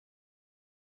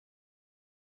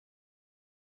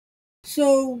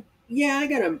So, yeah, I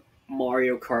got a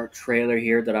Mario Kart trailer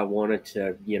here that I wanted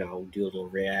to, do a little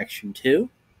reaction to.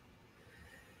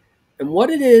 And what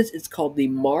it is, it's called the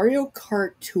Mario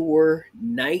Kart Tour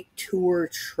Night Tour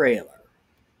trailer.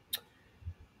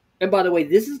 And by the way,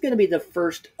 this is going to be the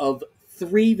first of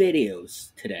 3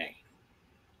 videos today.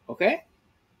 Okay?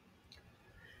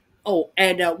 Oh,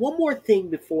 and one more thing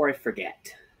before I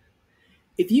forget.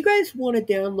 If you guys want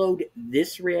to download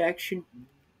this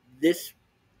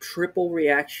triple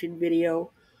reaction video,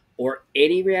 or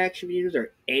any reaction videos,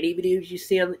 or any videos you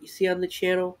see on the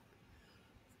channel,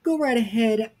 go right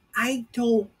ahead. I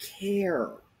don't care.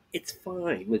 It's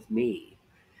fine with me.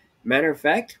 Matter of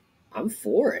fact, I'm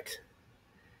for it.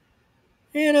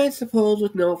 And I suppose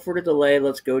with no further delay,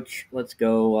 let's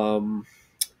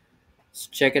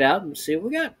check it out and see what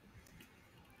we got.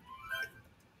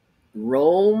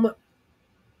 Rome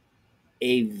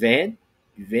Avanti?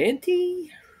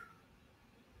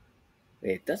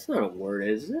 Wait, that's not a word,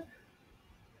 is it?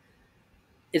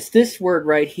 It's this word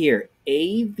right here.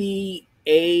 Avanti.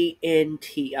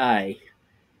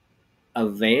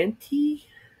 Avanti?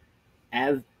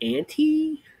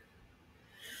 Avanti?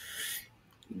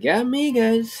 You got me,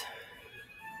 guys.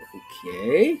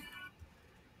 Okay.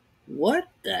 What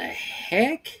the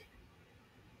heck?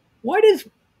 Why does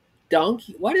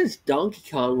Donkey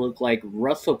Kong look like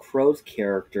Russell Crowe's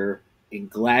character in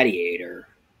Gladiator?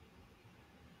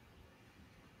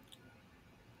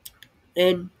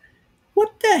 And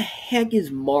what the heck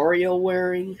is Mario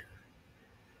wearing?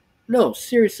 No,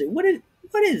 seriously, what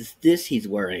is this he's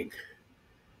wearing?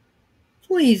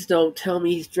 Please don't tell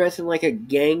me he's dressing like a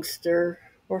gangster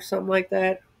or something like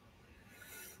that.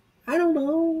 I don't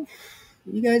know.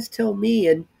 You guys tell me.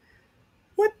 And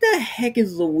what the heck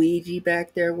is Luigi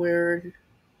back there wearing?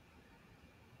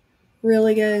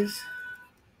 Really, guys?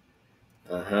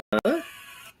 Uh-huh.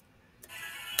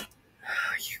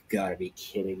 You gotta be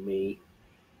kidding me.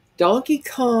 Donkey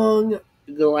Kong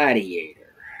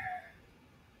Gladiator.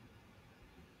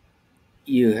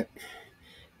 You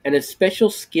and a special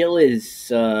skill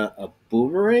is a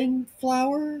boomerang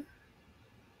flower?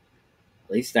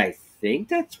 At least I think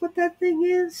that's what that thing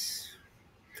is.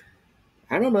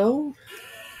 I don't know.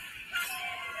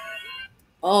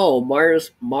 Oh,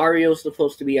 Mario's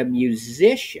supposed to be a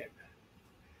musician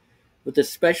with a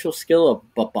special skill of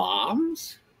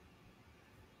bombs.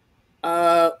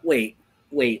 Let me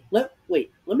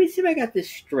see if I got this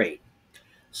straight.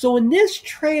 So in this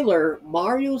trailer,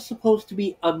 Mario's supposed to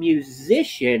be a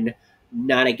musician,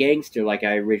 not a gangster like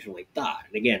I originally thought.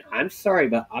 And again, I'm sorry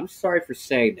for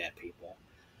saying that, people.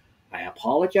 I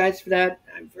apologize for that.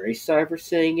 I'm very sorry for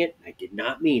saying it. I did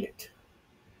not mean it.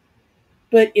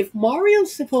 But if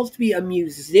Mario's supposed to be a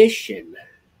musician,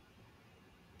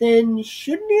 then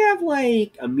shouldn't he have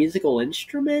like a musical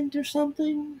instrument or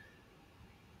something?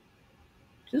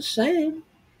 Just saying.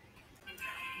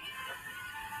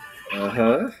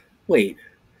 Uh-huh. Wait.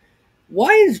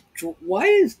 Why is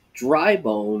Dry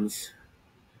Bones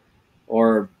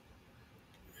or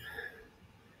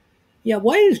yeah,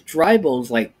 why is Dry Bones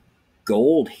like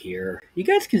gold here? You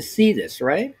guys can see this,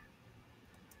 right?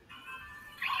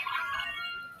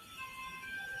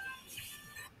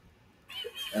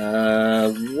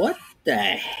 What the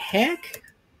heck?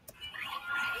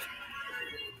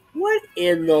 What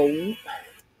in the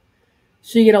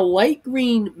So you get a light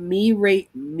green me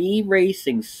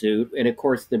racing suit, and of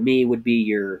course the me would be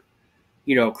your,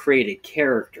 created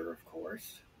character, of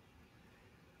course.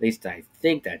 At least I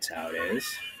think that's how it is.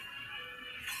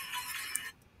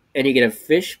 And you get a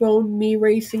fishbone me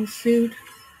racing suit.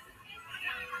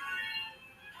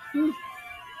 Oh,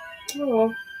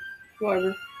 well,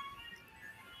 whatever.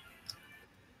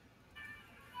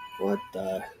 What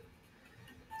the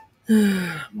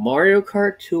Mario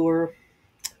Kart Tour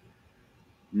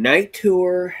Night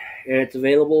Tour, and it's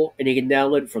available, and you can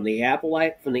download it from the Apple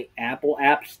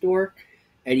App Store,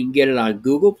 and you can get it on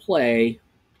Google Play.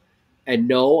 And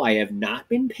no, I have not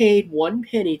been paid 1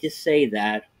 penny to say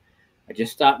that. I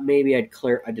just thought maybe I'd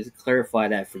just clarify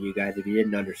that for you guys if you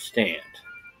didn't understand.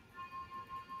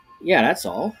 Yeah, that's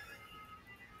all.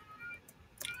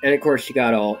 And of course, you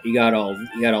got all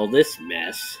this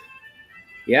mess.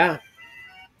 Yeah.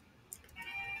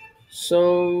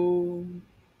 So,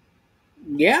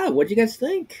 yeah, what do you guys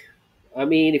think? I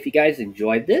mean, if you guys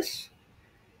enjoyed this,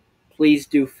 please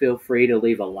do feel free to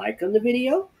leave a like on the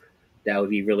video. That would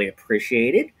be really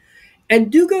appreciated.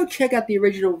 And do go check out the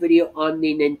original video on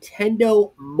the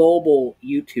Nintendo Mobile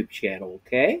YouTube channel,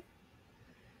 okay?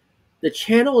 The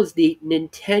channel is the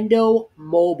Nintendo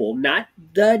Mobile, not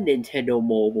the Nintendo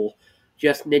Mobile,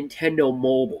 just Nintendo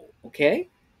Mobile, okay?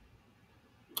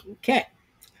 Okay.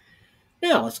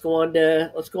 Now let's go on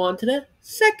to the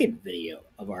second video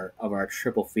of our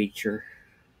triple feature.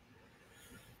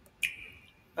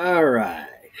 All right.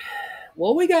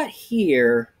 What we got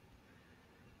here,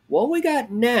 what we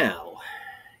got now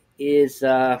is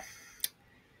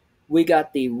we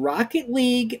got the Rocket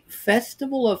League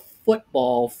Festival of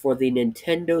Football for the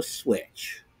Nintendo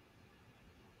Switch.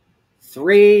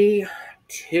 3,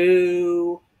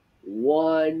 2,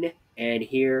 1, and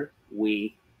here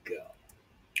we go.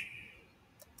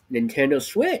 Nintendo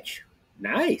Switch.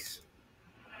 Nice.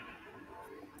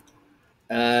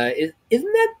 Isn't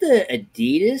that the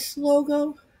Adidas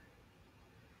logo?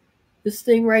 This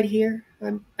thing right here?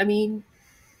 I mean,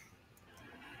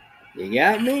 you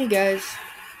got me, guys.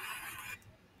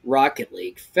 Rocket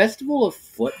League Festival of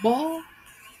Football?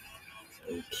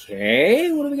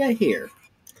 Okay, what do we got here?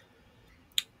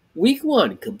 Week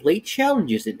 1, complete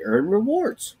challenges and earn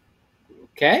rewards.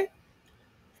 Okay,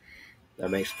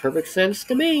 that makes perfect sense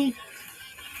to me.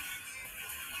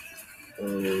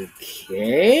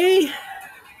 Okay.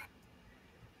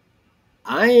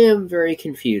 I am very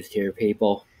confused here,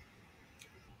 people.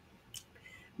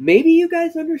 Maybe you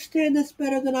guys understand this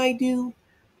better than I do.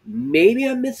 Maybe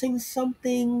I'm missing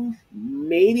something.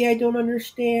 Maybe I don't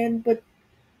understand. But,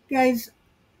 guys,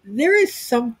 there is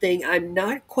something I'm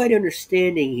not quite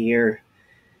understanding here.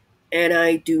 And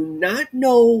I do not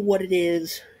know what it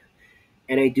is.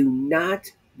 And I do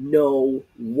not know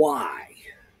why.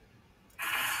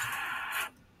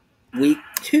 Week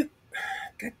 2.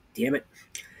 God damn it.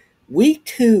 Week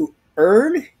 2.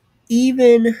 Earn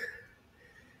even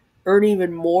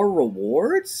more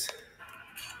rewards?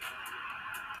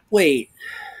 Wait.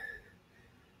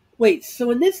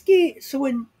 So in this game, so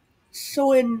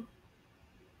in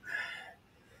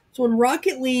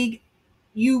Rocket League,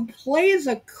 you play as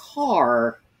a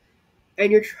car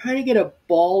and you're trying to get a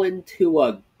ball into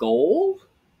a goal?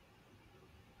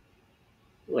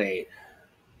 Wait.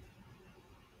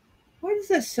 Why does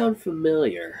that sound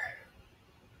familiar?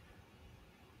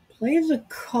 Play as a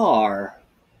car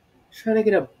trying to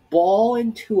get a ball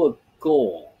into a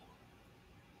goal.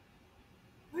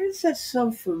 Why does that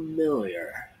sound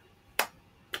familiar?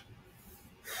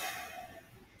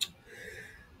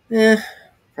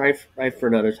 Probably for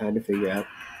another time to figure out.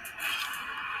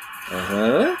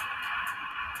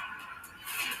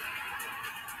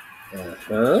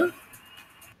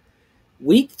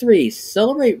 Week 3,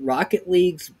 celebrate Rocket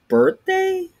League's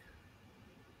birthday?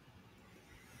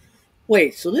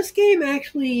 Wait, so this game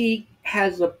actually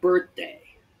has a birthday.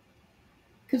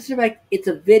 Because like it's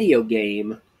a video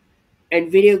game,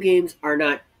 and video games are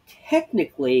not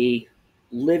technically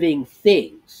living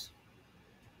things.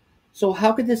 So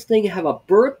how could this thing have a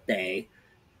birthday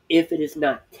if it is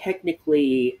not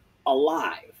technically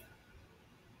alive?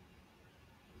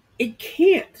 It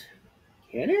can't.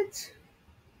 Can it?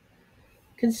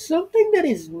 Can something that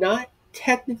is not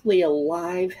technically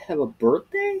alive have a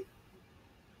birthday?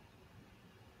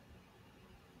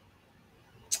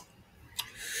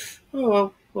 Oh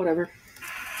well, whatever.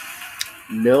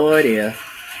 No idea.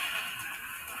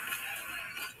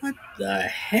 What the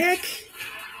heck?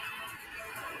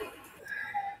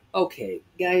 Okay,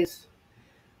 guys.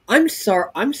 I'm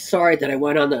sorry that I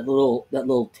went on that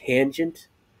little tangent.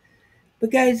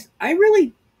 But guys, I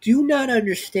really do not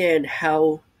understand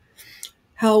how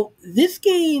this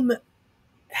game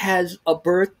has a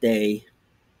birthday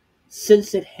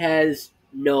since it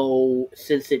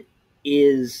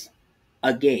is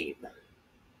a game.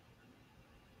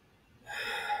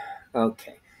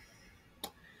 Okay.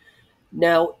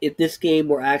 Now, if this game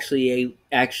were actually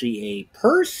a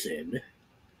person,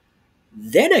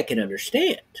 then I can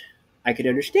understand. I can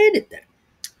understand it then.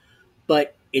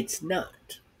 But it's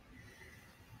not.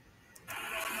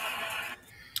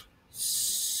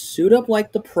 Suit up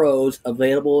like the pros,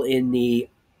 available in the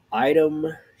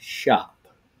item shop.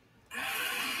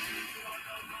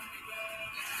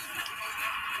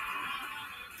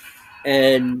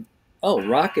 And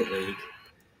Rocket League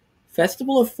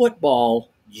Festival of Football,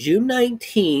 June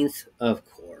 19th, of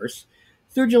course,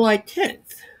 through July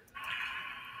 10th.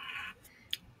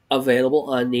 Available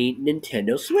on the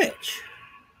Nintendo Switch.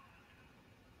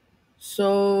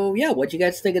 So yeah, what do you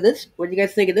guys think of this? What do you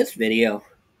guys think of this video?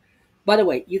 By the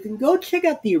way, you can go check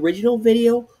out the original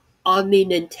video on the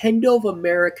Nintendo of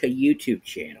America YouTube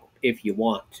channel if you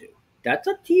want to. That's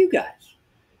up to you guys.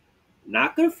 I'm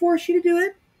not going to force you to do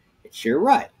it. It's your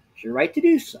right. It's your right to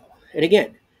do so. And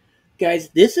again, guys,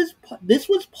 this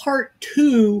was part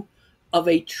 2 of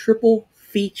a triple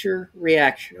feature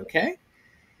reaction, okay?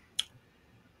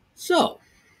 So,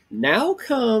 now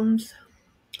comes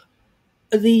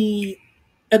the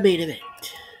main event.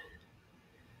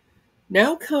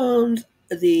 Now comes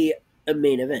the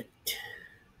main event.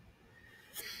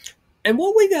 And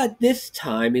what we got this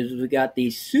time is we got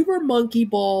the Super Monkey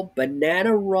Ball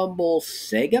Banana Rumble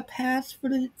Sega Pass for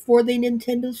the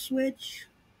Nintendo Switch.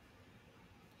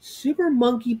 Super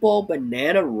Monkey Ball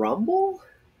Banana Rumble?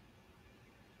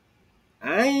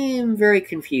 I am very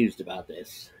confused about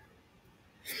this.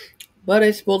 But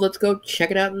I suppose let's go check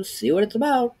it out and see what it's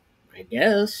about. I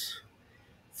guess.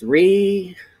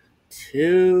 3,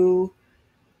 2,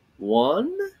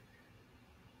 1.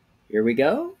 Here we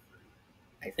go.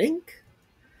 I think.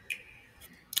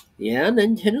 Yeah,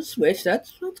 Nintendo Switch.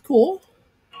 That's cool.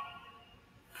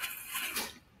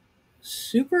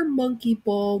 Super Monkey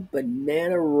Ball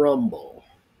Banana Rumble.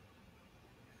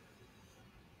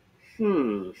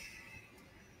 Wait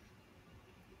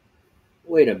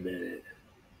a minute.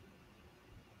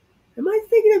 Am I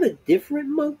thinking of a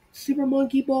different Super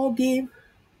Monkey Ball game?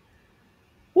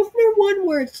 Wasn't there one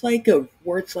where it's like a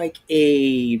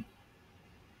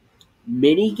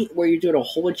where you're doing a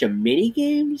whole bunch of mini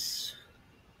games?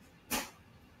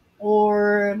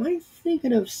 Or am I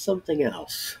thinking of something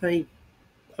else? I'm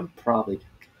probably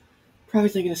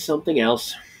thinking of something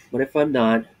else. But if I'm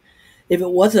not, if it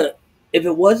was a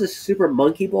Super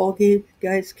Monkey Ball game,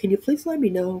 guys, can you please let me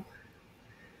know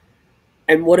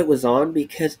and what it was on,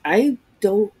 because I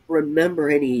don't remember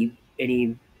any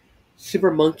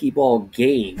Super Monkey Ball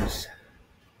games.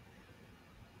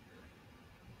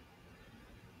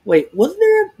 Wait, wasn't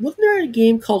there a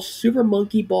game called Super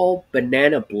Monkey Ball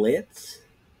Banana Blitz?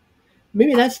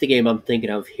 Maybe that's the game I'm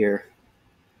thinking of here.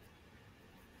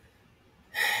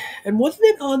 And wasn't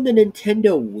it on the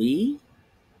Nintendo Wii?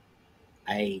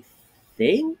 I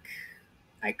think.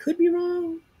 I could be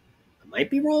wrong. I might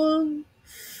be wrong.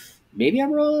 Maybe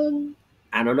I'm wrong.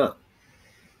 I don't know.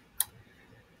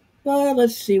 But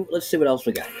let's see what else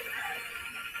we got.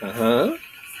 Uh-huh.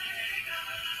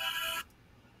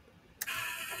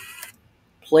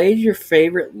 Plays your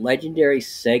favorite legendary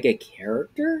Sega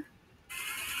character?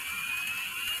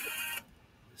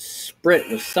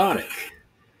 Sprint with Sonic.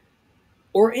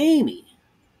 Or Amy.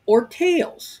 Or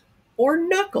Tails. Or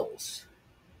Knuckles.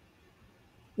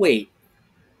 Wait.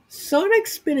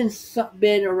 Sonic's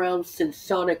been around since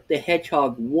Sonic the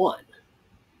Hedgehog 1.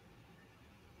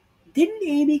 Didn't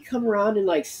Amy come around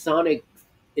in Sonic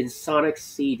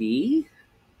CD?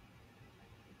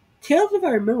 Tails, if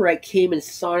I remember right, came in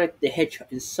Sonic the Hedgehog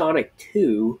in Sonic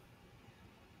 2,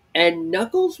 and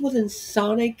Knuckles was in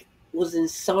Sonic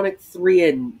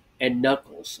 3 and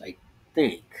Knuckles, I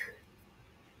think.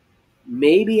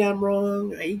 Maybe I'm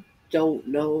wrong. I don't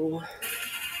know.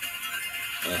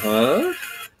 Uh huh.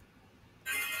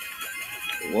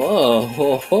 Whoa,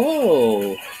 ho,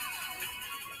 ho.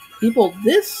 People,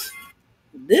 this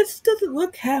doesn't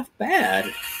look half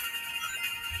bad.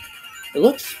 It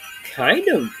looks kind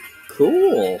of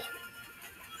cool.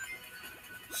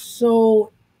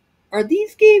 So, are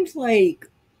these games games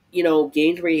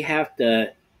where you have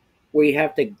to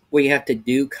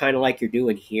do kind of like you're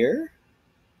doing here?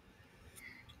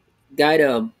 Guide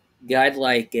a guide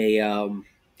like a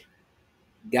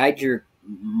guide your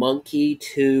monkey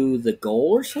to the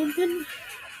goal or something?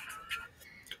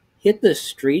 Hit the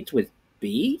streets with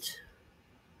beat?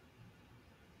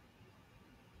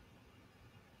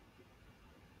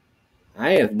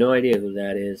 I have no idea who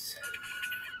that is.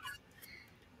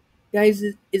 Guys,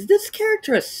 is this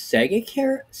character a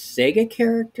Sega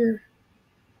character?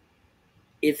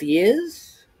 If he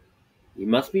is, he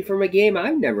must be from a game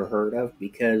I've never heard of,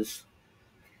 because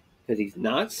he's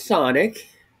not Sonic.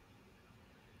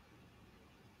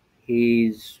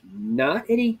 He's not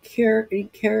any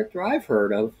character I've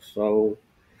heard of, so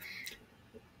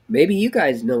maybe you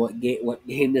guys know what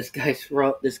game this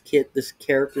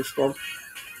character's from.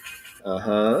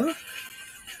 Uh-huh.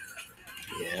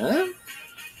 Yeah.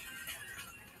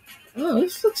 Oh,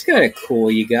 this looks kind of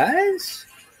cool, you guys.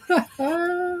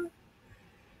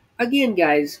 Again,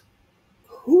 guys,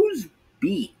 who's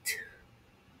Beat?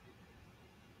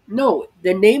 No,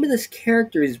 the name of this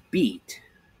character is Beat.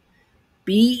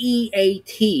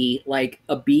 Beat, like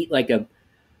a beat, like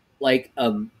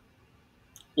um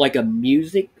like a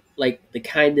music, like the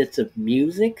kind that's of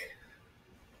music,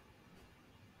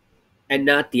 and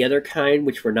not the other kind,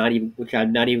 which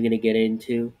I'm not even going to get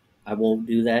into. I won't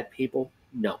do that, people.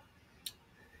 No.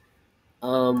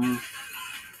 Um,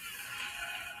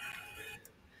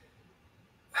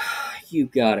 you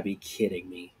gotta be kidding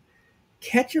me.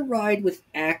 Catch a Ride with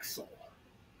Axel.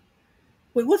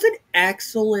 Wait, wasn't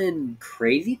Axel in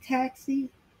Crazy Taxi?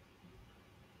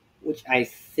 Which I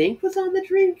think was on the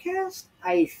Dreamcast?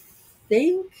 I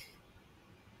think.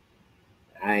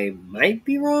 I might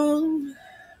be wrong.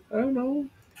 I don't know.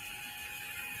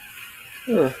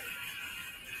 Huh.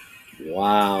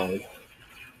 Wow.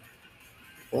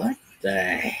 What the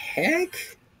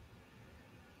heck?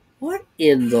 What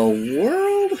in the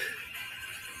world?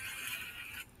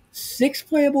 6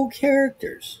 playable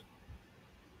characters.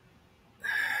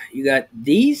 You got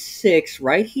these 6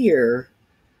 right here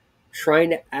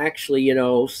trying to actually,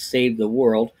 save the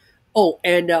world. Oh,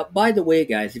 and by the way,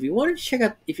 guys, if you want to check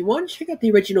out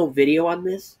the original video on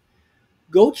this,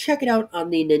 go check it out on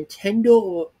the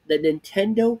Nintendo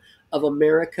of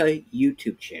America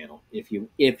YouTube channel if you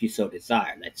so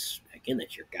desire. That's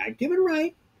your God-given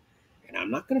right, and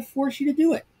I'm not going to force you to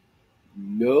do it.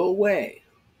 No way.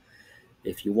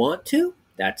 If you want to,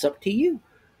 that's up to you.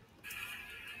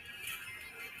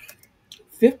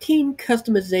 15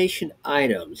 customization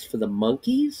items for the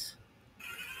monkeys.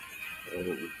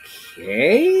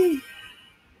 Okay.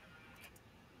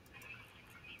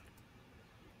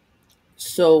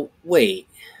 So wait.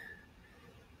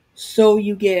 So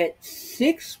you get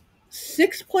six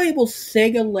playable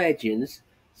Sega Legends: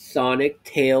 Sonic,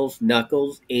 Tails,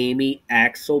 Knuckles, Amy,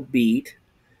 Axel, Beat,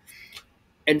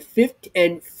 and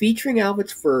featuring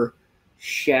outfits for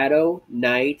Shadow,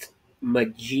 Knight,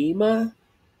 Majima,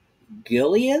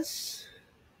 Gilius.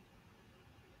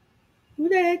 Who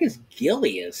the heck is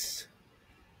Gilius?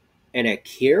 And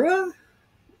Akira?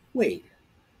 Wait,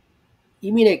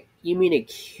 you mean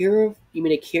Akira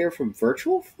from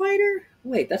Virtual Fighter?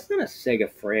 Wait, that's not a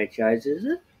Sega franchise, is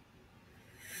it?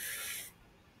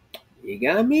 You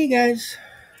got me, guys.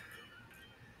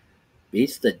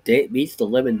 Beats the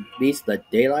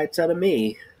daylights out of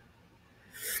me.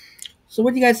 So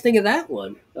what do you guys think of that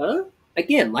one? Huh?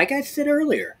 Again, like I said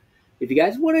earlier, if you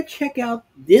guys want to check out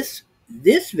this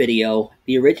video,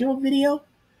 the original video,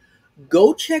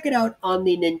 go check it out on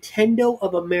the Nintendo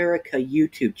of America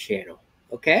YouTube channel.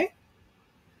 Okay?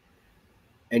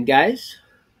 And guys,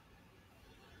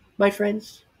 my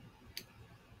friends,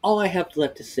 all I have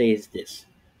left to say is this.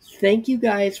 Thank you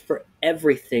guys for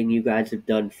everything you guys have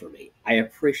done for me. I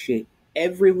appreciate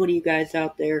every one of you guys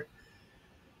out there,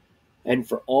 and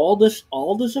for all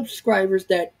the subscribers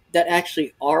that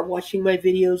actually are watching my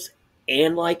videos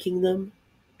and liking them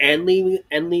and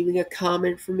leaving a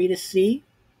comment for me to see.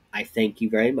 I thank you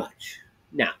very much.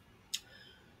 Now,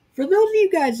 for those of you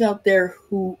guys out there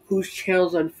whose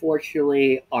channels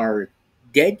unfortunately are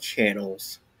dead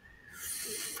channels,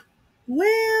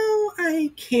 well,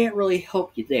 I can't really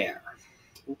help you there.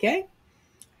 Okay?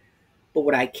 But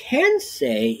what I can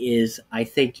say is I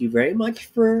thank you very much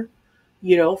for,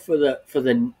 for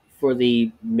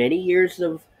the many years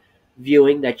of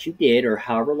viewing that you did, or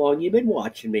however long you've been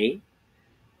watching me.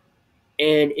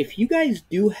 And if you guys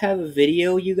do have a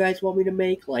video you guys want me to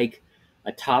make, like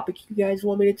a topic you guys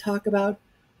want me to talk about,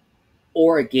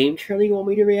 or a game trailer you want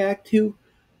me to react to,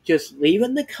 just leave it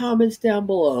in the comments down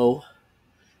below,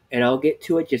 and I'll get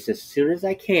to it just as soon as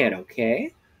I can,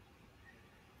 okay?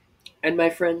 And my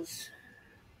friends,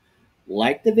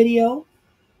 like the video,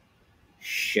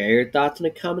 share your thoughts in the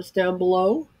comments down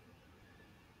below.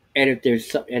 And if there's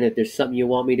something you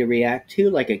want me to react to,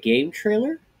 like a game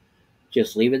trailer,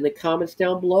 just leave it in the comments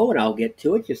down below and I'll get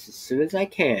to it just as soon as I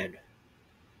can.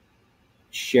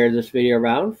 Share this video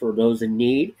around for those in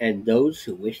need and those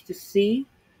who wish to see.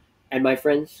 And my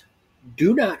friends,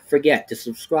 do not forget to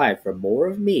subscribe for more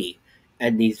of me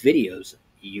and these videos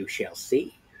you shall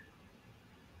see.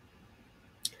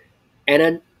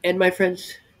 And my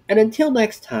friends, and until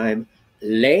next time,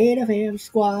 later fam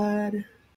squad.